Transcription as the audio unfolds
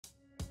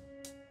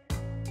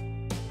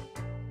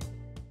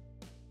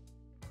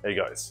Hey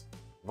guys,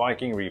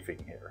 Viking Reefing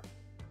here.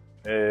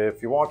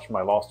 If you watched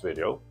my last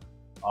video,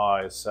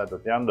 I said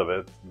at the end of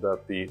it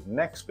that the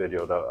next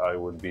video that I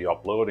would be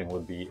uploading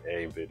would be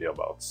a video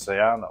about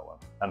cyano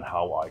and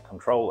how I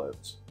control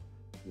it.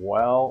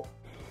 Well,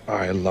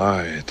 I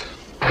lied.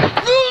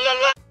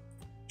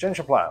 change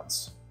of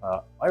plans.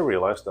 I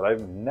realized that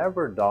I've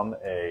never done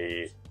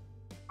a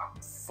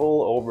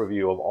full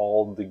overview of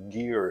all the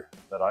gear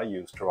that I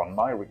use to run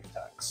my reef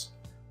tanks.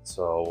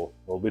 So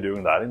we'll be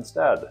doing that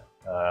instead.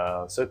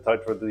 Sit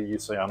tight for the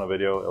cyano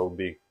video, it'll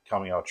be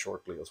coming out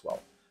shortly as well.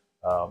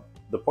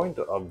 The point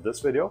of this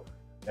video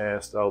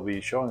is that I'll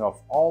be showing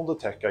off all the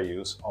tech I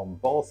use on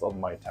both of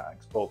my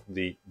tanks, both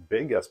the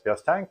big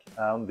SPS tank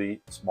and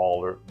the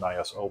smaller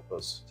Nias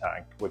Opus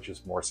tank, which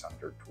is more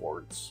centered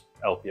towards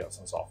LPS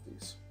and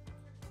softies.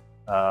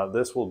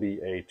 This will be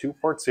a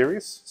two-part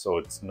series, so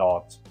it's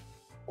not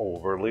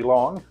overly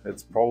long.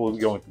 It's probably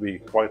going to be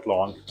quite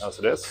long as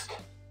it is.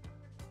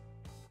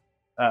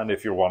 And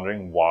if you're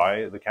wondering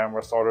why the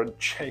camera started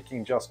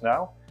shaking just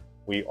now,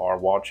 we are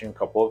watching a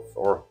couple of,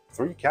 or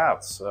 3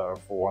 cats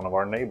for one of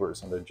our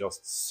neighbors, and they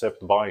just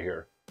zipped by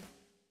here.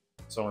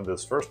 So in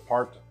this first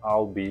part,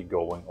 I'll be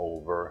going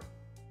over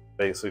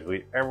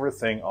basically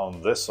everything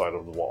on this side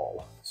of the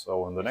wall.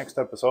 So in the next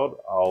episode,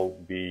 I'll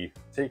be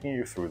taking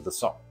you through the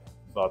sump.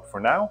 But for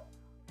now,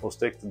 we'll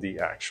stick to the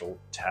actual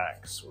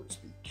tank, so to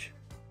speak.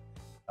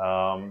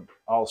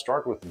 I'll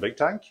start with the big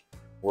tank,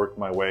 work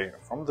my way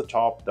from the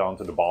top down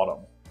to the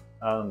bottom,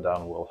 and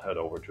then we'll head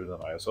over to the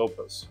Nias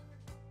Opus.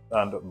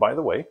 And by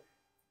the way,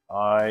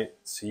 I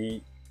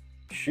see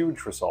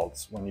huge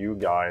results when you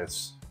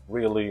guys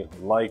really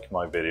like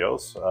my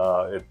videos.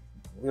 It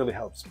really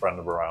helps spread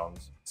them around.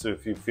 So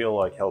if you feel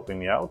like helping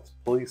me out,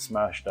 please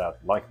smash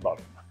that like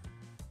button.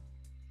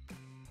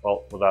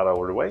 Well, with that out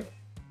of the way,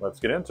 let's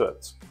get into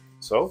it.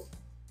 So,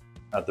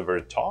 at the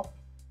very top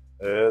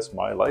is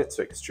my light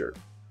fixture,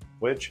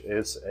 which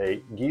is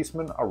a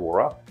Geissman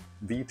Aurora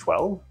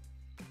V12.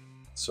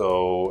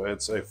 So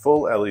it's a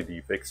full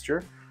LED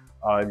fixture.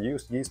 I've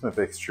used Geissman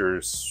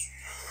fixtures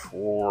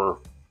for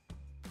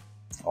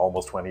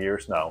almost 20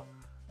 years now.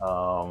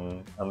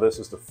 And this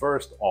is the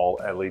first all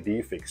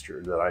LED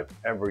fixture that I've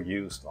ever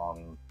used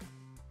on,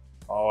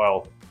 oh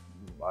well,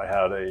 I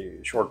had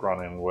a short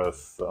run-in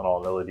with an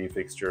all LED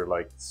fixture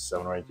like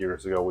 7 or 8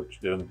 years ago, which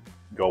didn't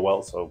go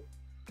well, so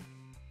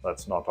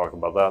let's not talk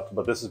about that.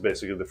 But this is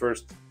basically the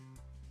first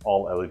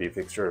all LED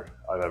fixture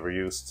I've ever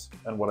used.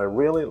 And what I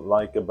really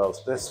like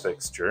about this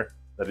fixture,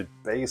 that it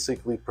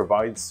basically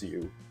provides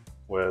you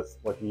with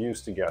what you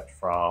used to get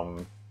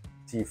from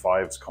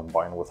T5s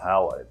combined with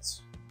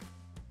halides.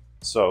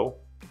 So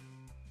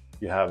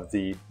you have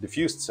the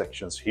diffused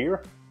sections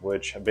here,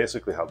 which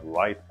basically have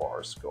light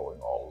bars going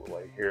all the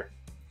way here.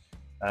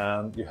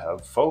 And you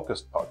have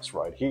focused pucks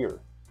right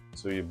here.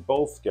 So you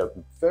both get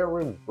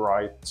very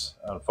bright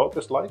and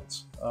focused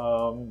light,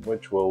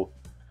 which will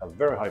have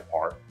very high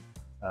power.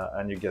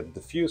 And you get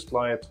diffused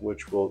light,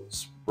 which will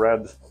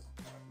spread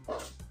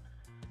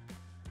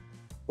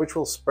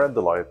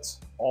the light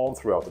all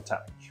throughout the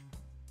tank.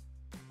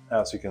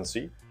 As you can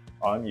see,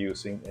 I'm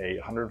using a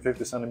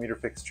 150 centimeter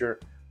fixture,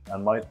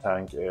 and my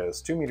tank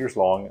is 2 meters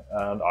long,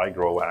 and I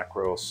grow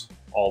acros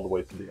all the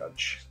way to the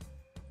edge.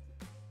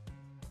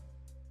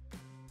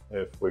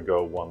 If we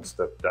go one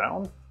step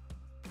down,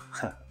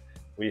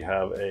 we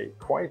have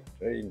quite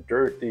a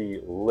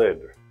dirty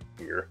lid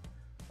here.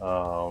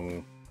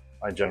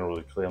 I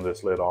generally clean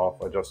this lid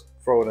off. I just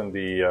throw it in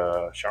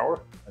the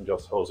shower and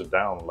just hose it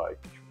down like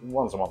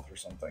once a month or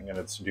something, and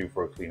it's due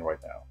for a clean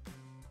right now.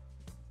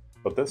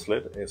 But this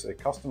lid is a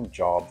custom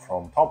job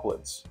from Top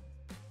Lids.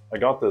 I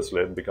got this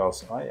lid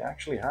because I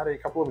actually had a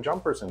couple of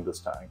jumpers in this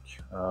tank.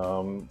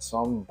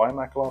 Some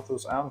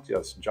Bimaculatus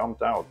Antias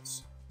jumped out.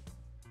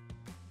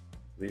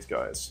 These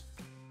guys.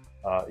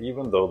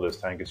 Even though this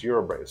tank is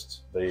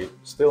Euro-braced, they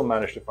still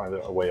managed to find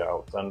a way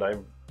out, and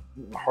I've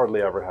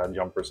hardly ever had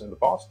jumpers in the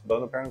past,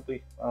 but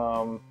apparently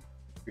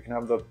you can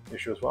have that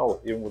issue as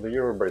well, even with the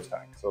Euro-braced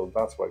tank, so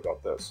that's why I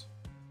got this.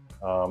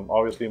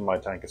 Obviously my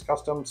tank is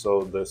custom,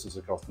 so this is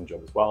a custom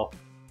job as well.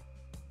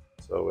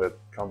 So it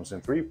comes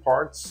in 3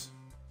 parts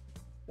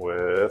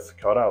with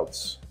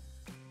cutouts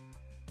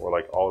for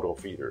like auto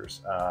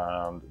feeders,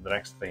 and the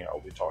next thing I'll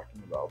be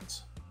talking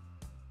about.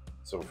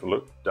 So if you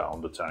look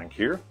down the tank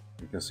here,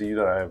 you can see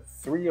that I have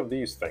 3 of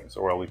these things,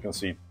 or well, you can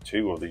see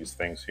 2 of these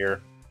things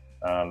here,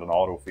 and an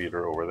auto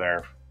feeder over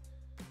there.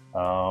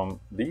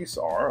 These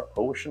are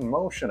ocean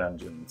motion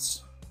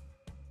engines.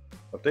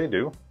 What they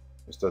do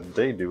is that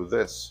they do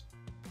this.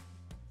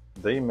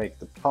 They make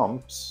the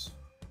pumps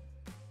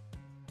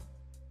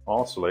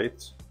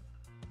oscillate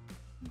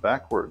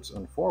backwards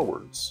and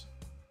forwards.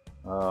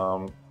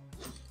 And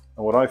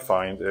what I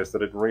find is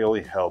that it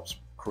really helps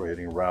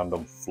creating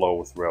random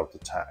flow throughout the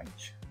tank.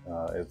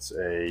 It's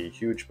a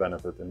huge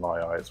benefit in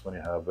my eyes when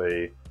you have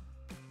a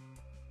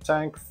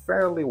tank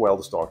fairly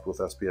well stocked with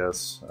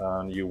SPS,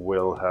 and you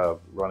will have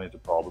run into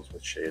problems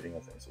with shading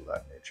and things of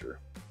that nature.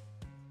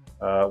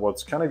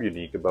 What's kind of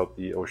unique about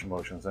the Ocean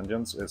Motions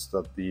engines is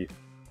that the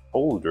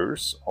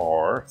holders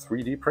are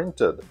 3D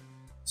printed.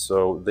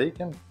 So they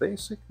can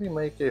basically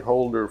make a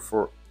holder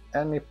for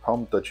any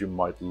pump that you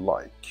might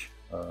like,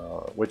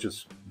 which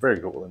is very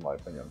cool in my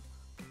opinion.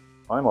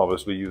 I'm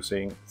obviously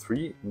using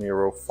 3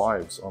 Nero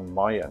 5s on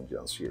my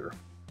engines here.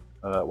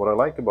 What I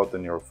like about the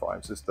Nero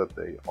 5s is that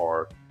they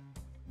are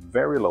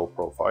very low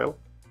profile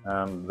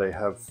and they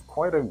have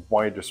quite a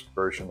wide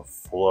dispersion of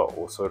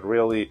flow, so it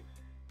really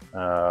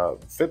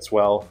fits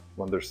well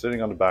when they're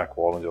sitting on the back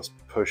wall and just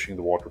pushing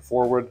the water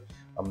forward.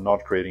 I'm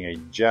not creating a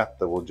jet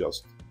that will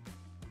just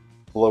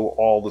blow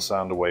all the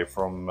sand away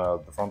from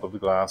the front of the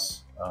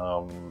glass.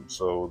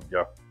 So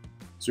yeah,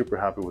 super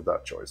happy with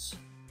that choice.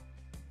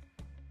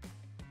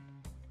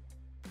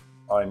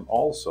 I'm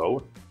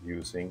also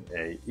using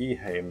a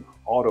EHAIM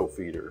auto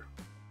feeder,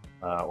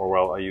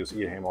 I use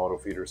EHAIM auto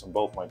feeders on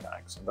both my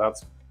tanks, and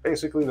that's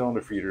basically the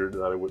only feeder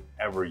that I would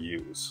ever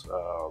use.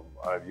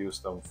 I've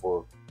used them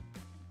for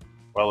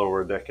well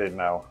over a decade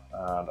now,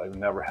 and I've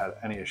never had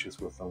any issues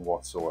with them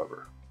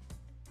whatsoever.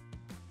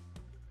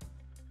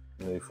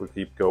 And if we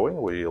keep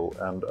going, we'll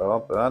end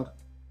up at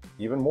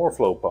even more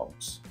flow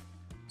pumps.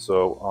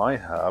 So I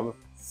have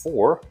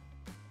 4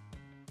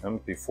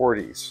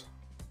 MP40s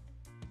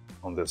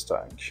on this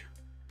tank.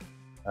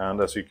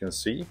 And as you can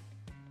see,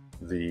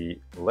 the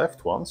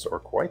left ones are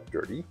quite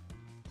dirty,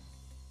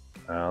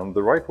 and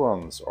the right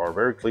ones are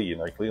very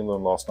clean. I cleaned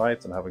them last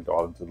night and haven't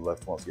gotten to the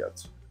left ones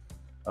yet.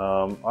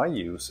 I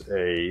use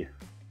a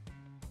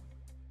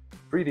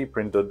 3D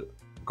printed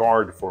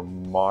guard for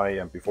my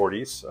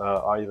MP40s.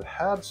 I've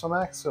had some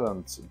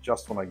accidents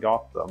just when I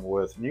got them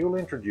with newly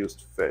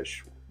introduced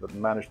fish that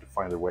managed to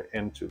find their way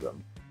into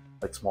them,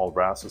 like small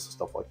wrasses and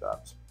stuff like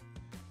that.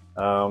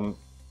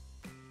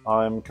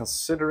 I'm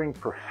considering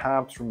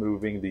perhaps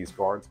removing these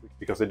guards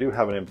because they do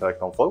have an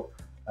impact on flow,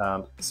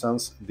 and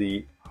since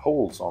the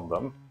holes on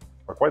them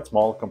are quite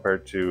small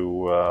compared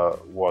to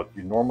what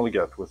you normally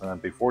get with an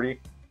MP40,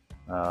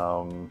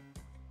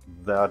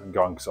 that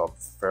gunks up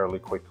fairly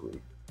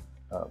quickly.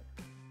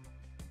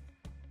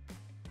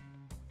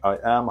 I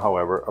am,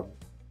 however, a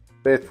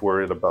bit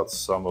worried about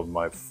some of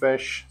my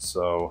fish,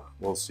 so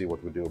we'll see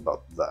what we do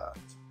about that.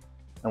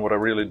 And what I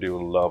really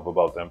do love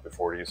about the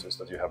MP40s is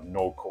that you have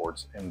no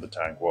cords in the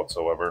tank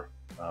whatsoever.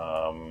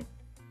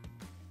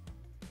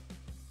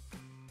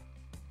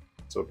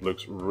 So it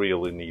looks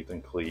really neat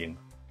and clean.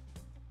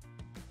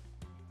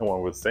 And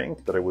one would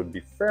think that it would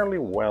be fairly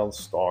well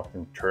stocked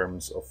in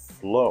terms of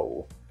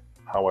flow.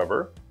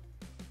 However,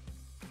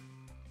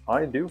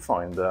 I do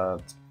find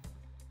that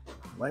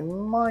I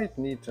might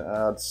need to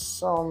add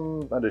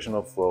some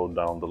additional flow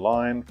down the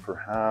line,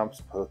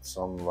 perhaps put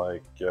some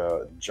like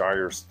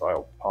gyre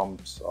style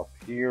pumps up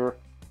here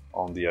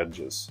on the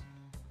edges,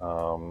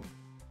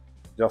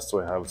 just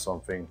so I have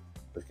something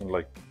that can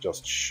like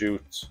just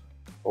shoot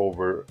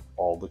over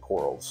all the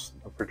corals,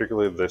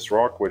 particularly this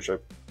rock, which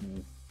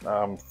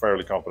I'm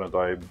fairly confident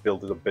I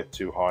built it a bit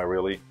too high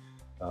really.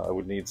 I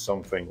would need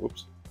something,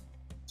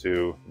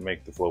 to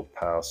make the flow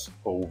pass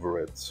over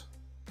it,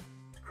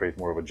 create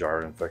more of a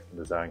gyre effect in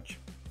the tank.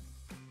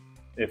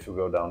 If we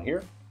go down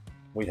here,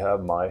 we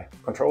have my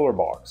controller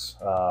box,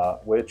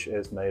 which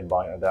is made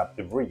by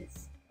Adaptive Reef.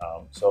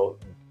 So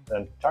the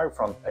entire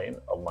front pane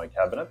of my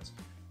cabinet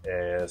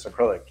is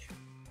acrylic.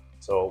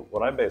 So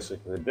what I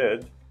basically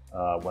did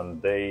when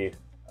they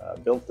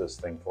built this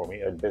thing for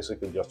me, I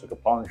basically just took a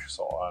punch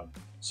saw and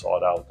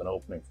sawed out an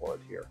opening for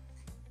it here.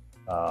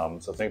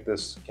 So I think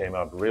this came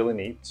out really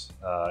neat.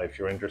 If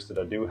you're interested,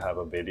 I do have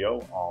a video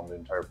on the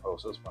entire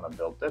process when I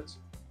built it.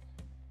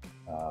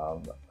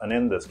 And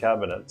in this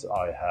cabinet,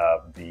 I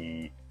have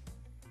the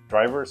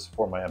drivers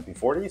for my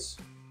MP40s.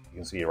 You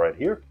can see it right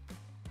here.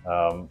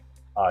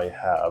 I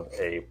have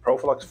a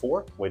Profilux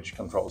 4, which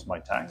controls my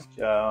tank.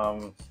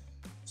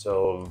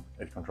 So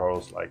it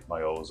controls like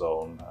my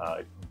ozone,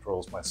 it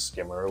controls my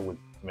skimmer to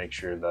make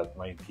sure that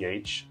my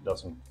pH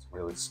doesn't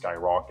really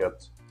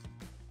skyrocket,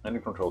 and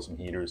it controls some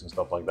heaters and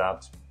stuff like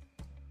that.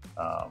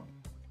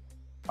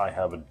 I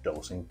have a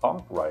dosing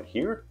pump right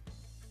here.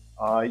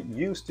 I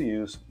used to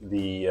use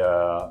the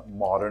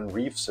modern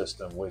Reef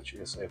system, which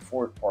is a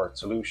 4-part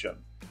solution.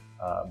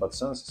 But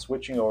since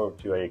switching over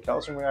to a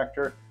calcium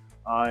reactor,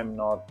 I'm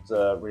not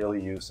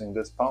really using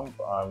this pump.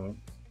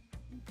 I'm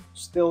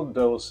still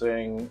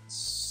dosing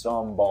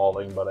some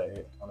balling, but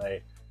on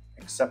a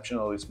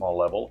exceptionally small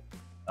level.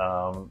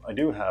 I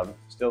do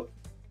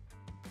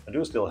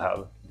still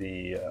have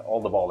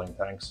all the balling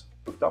tanks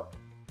hooked up,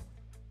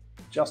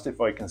 just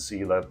if I can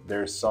see that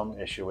there's some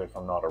issue if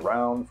I'm not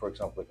around. For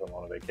example, if I'm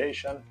on a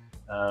vacation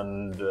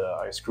and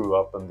I screw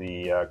up and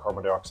the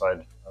carbon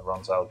dioxide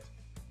runs out,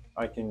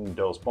 I can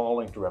dose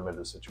balling to remedy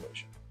the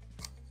situation.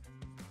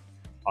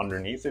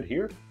 Underneath it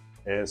here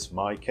is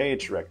my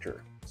KH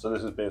director. So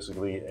this is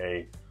basically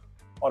a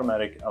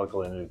automatic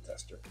alkalinity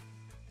tester,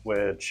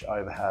 which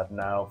I've had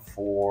now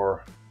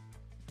for,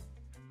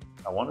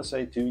 I want to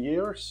say 2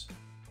 years,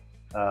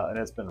 and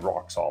it's been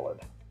rock solid.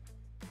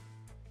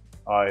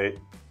 I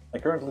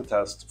currently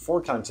test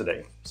 4 times a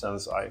day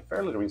since I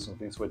fairly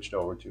recently switched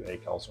over to a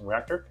calcium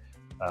reactor,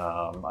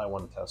 I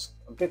want to test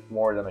a bit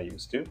more than I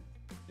used to,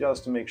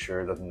 just to make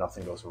sure that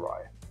nothing goes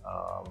awry.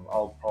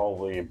 I'll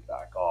probably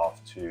back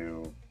off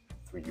to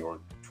 3 or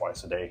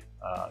twice a day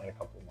in a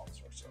couple of months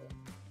or so.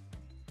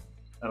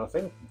 And I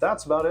think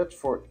that's about it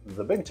for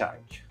the big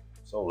tank.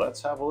 So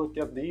let's have a look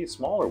at the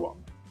smaller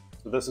one.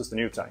 So this is the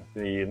new tank,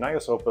 the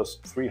Opus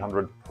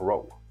 300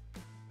 Pro.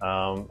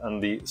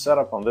 And the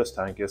setup on this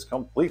tank is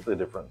completely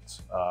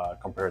different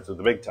compared to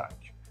the big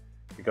tank.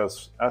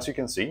 Because as you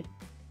can see,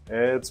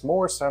 it's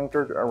more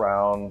centered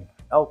around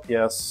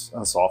LPS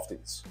and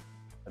softies.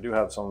 I do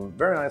have some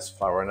very nice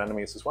flower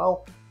anemones as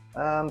well,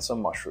 and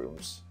some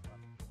mushrooms.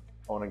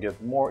 I want to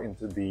get more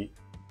into the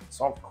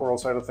soft coral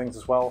side of things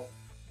as well,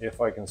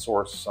 if I can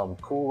source some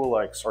cool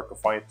like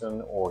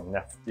sarcophyton or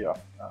nephtia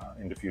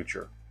in the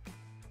future.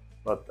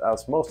 But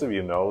as most of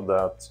you know,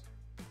 that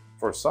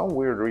for some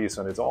weird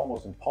reason it's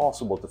almost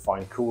impossible to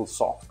find cool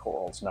soft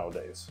corals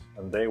nowadays,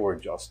 and they were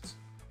just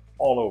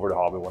all over the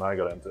hobby when I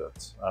got into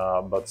it.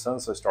 But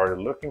since I started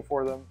looking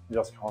for them,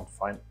 just can't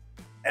find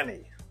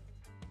any.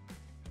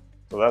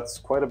 So that's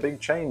quite a big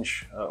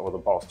change over the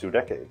past 2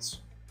 decades.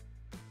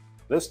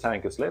 This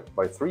tank is lit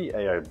by 3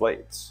 AI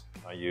blades.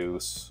 I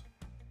use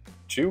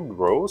 2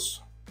 grows,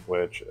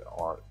 which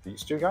are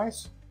these 2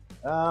 guys,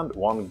 and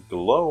 1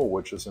 glow,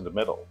 which is in the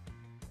middle.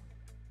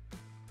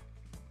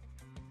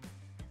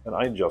 And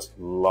I just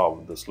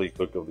love the sleek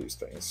look of these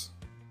things.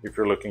 If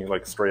you're looking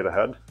like straight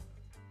ahead,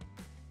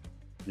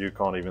 you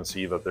can't even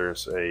see that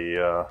there's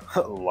a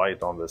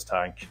light on this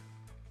tank.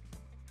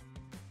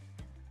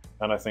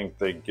 And I think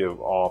they give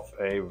off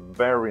a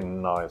very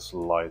nice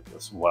light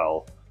as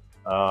well.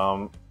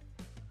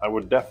 I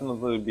would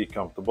definitely be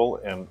comfortable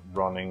in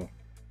running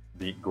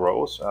the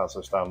grows as a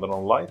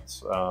standalone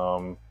light.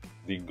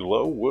 The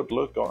glow would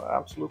look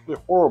absolutely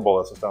horrible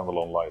as a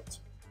standalone light.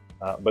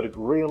 But it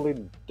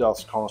really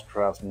does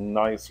contrast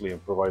nicely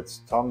and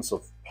provides tons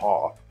of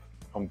pop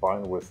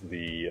combined with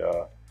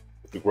the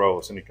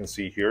grows. And you can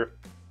see here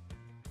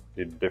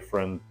the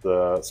different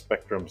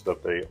spectrums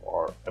that they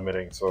are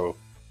emitting. So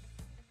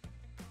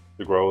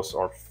the grows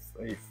are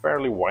a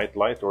fairly white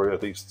light, or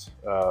at least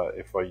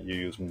if I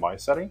use my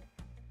setting.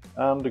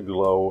 And the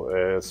glow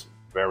is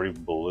very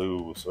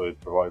blue, so it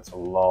provides a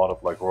lot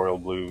of like royal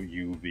blue,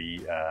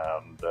 UV,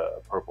 and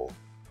purple.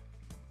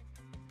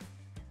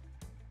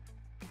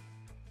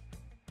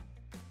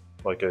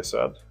 Like I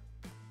said,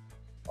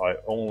 I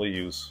only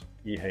use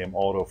EHAM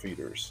auto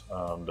feeders,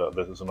 and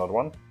this is another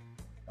one.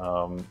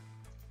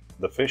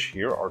 The fish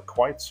here are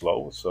quite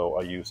slow, so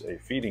I use a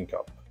feeding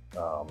cup.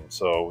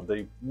 So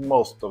they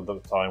most of the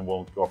time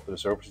won't go up to the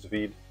surface to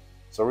feed.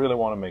 So I really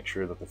want to make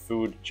sure that the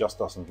food just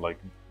doesn't like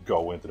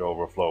go into the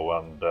overflow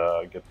and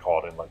get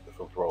caught in like the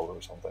filter roll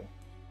or something.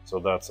 So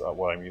that's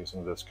what I'm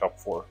using this cup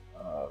for,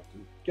 to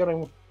get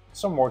him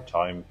some more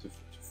time to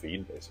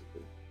feed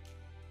basically.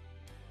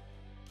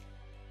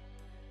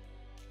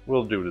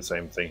 We'll do the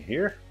same thing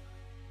here.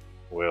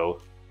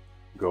 We'll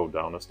go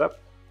down a step,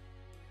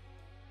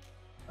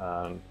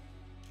 and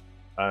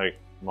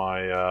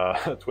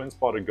my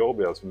twin-spotted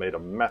goby has made a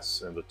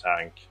mess in the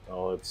tank.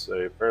 Well, it's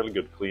a fairly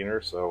good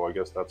cleaner, so I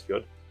guess that's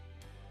good.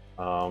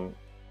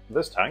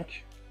 This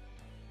tank,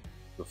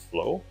 the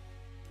flow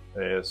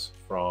is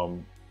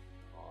from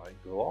my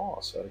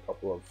glass at a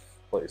couple of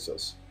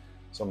places.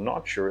 So I'm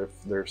not sure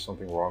if there's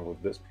something wrong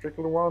with this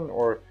particular one,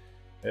 or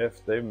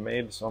if they've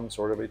made some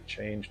sort of a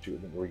change to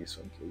them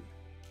recently.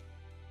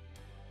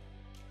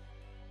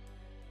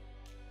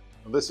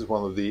 And this is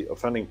one of the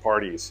offending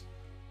parties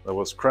that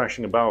was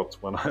crashing about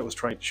when I was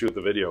trying to shoot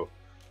the video.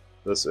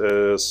 This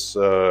is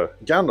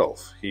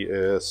Gandalf. He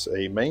is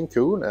a Maine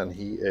Coon, and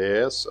he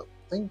is,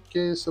 I think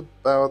he's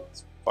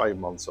about 5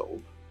 months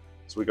old.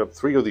 So we got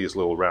 3 of these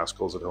little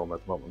rascals at home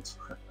at the moment.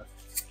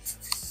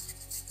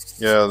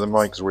 Yeah, the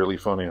mic's really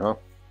funny, huh?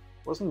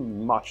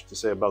 Wasn't much to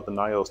say about the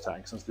Nios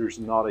tank, since there's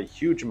not a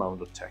huge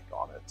amount of tech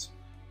on it.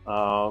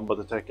 But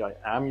the tech I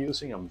am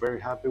using, I'm very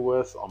happy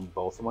with on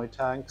both of my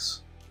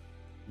tanks.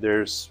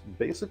 There's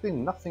basically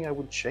nothing I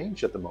would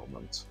change at the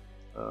moment.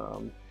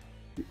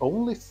 The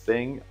only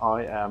thing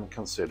I am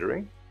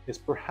considering is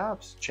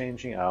perhaps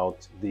changing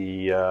out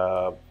the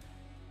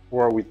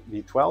Aurora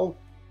V12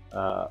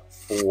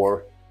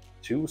 for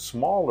 2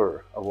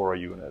 smaller Aurora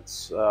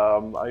units.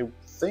 I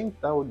think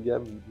that would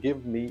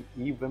give me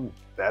even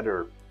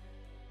better,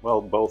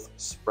 well, both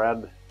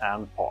spread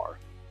and par.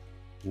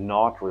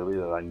 Not really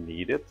that I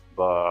need it,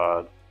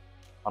 but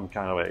I'm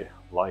kind of a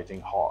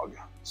lighting hog,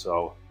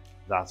 so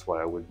that's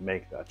why I would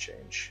make that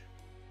change.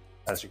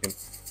 As you can...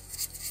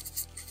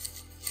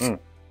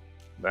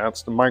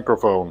 That's the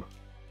microphone.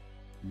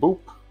 Boop,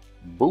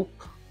 boop,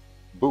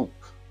 boop.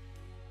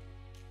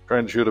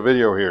 Trying to shoot a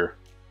video here.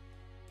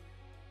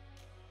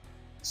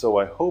 So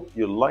I hope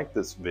you liked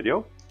this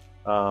video.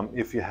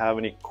 If you have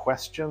any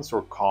questions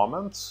or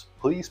comments,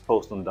 please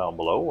post them down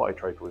below. I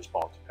try to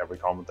respond to every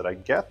comment that I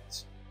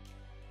get.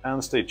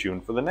 And stay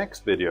tuned for the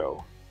next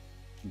video.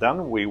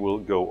 Then we will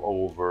go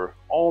over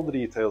all the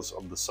details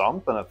of the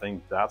sump, and I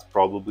think that's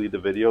probably the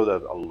video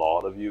that a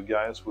lot of you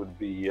guys would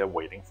be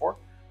waiting for.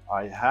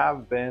 I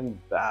have been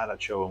bad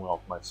at showing off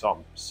my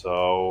sump,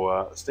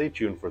 so stay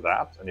tuned for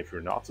that. And if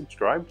you're not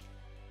subscribed,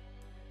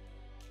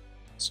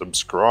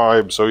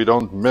 subscribe so you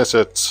don't miss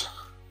it.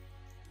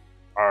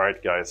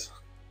 Alright guys,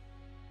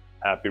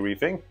 happy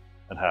reefing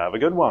and have a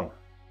good one.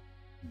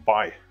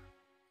 Bye.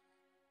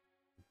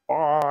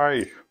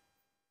 Bye.